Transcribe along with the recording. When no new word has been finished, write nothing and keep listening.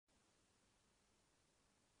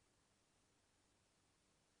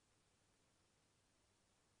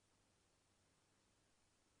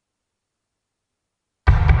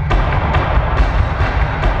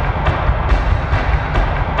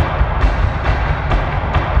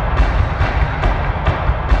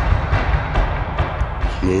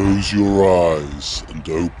Close your eyes and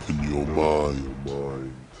open your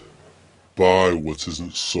mind. Buy what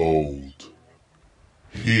isn't sold.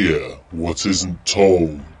 Hear what isn't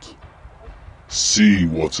told. See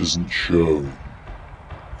what isn't shown.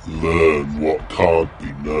 Learn what can't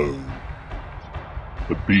be known.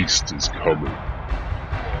 The beast is coming.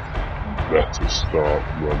 Better start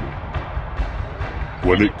running.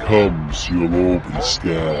 When it comes, you'll all be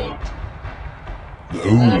scared.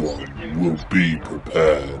 No one will be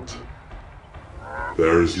prepared.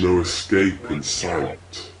 There is no escape in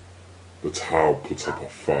sight, but how put up a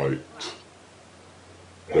fight?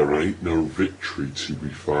 There ain't no victory to be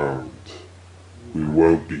found. We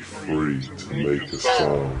won't be free to make a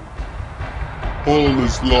sound. All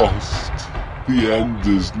is lost. The end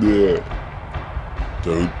is near.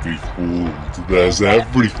 Don't be fooled. There's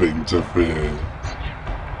everything to fear.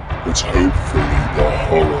 But hopefully the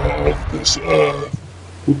horror of this earth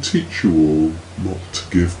will teach you all not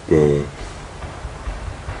to give birth.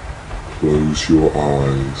 Close your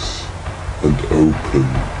eyes and open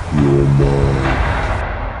your mind.